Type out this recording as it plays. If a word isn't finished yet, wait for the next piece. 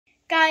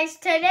Guys,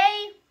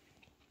 today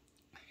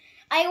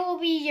I will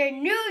be your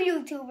new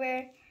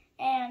YouTuber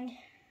and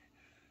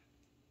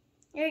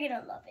you're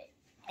gonna love it.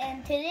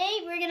 And today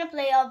we're gonna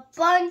play a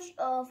bunch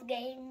of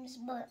games,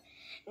 but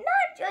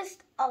not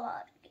just a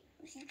lot of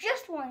games,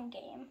 just one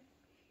game.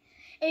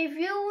 If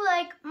you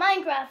like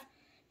Minecraft,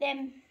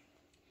 then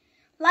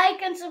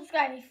like and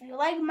subscribe if you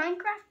like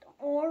Minecraft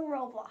or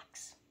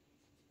Roblox.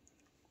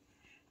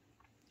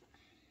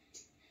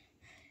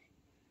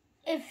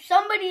 If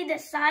somebody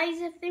decides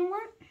if they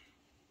want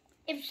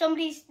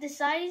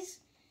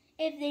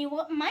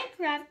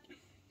Minecraft,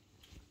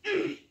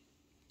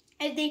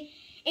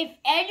 if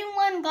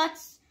anyone got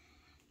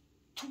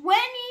 20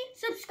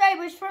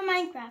 subscribers for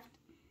Minecraft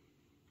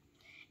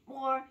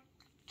or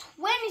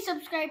 20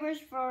 subscribers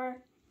for,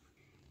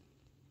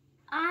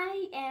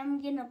 I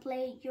am gonna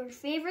play your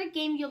favorite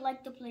game you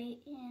like to play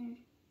in.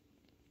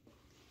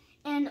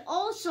 And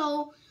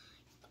also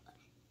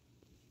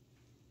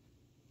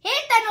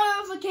hit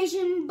that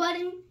notification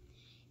button,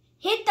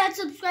 hit that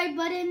subscribe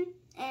button,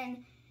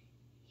 and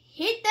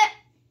hit that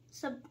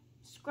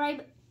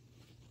subscribe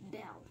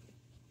bell.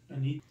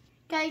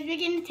 Guys, we're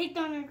going to take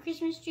down our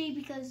Christmas tree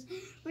because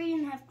we're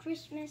going to have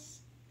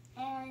Christmas,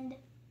 and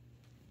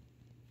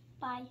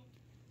bye.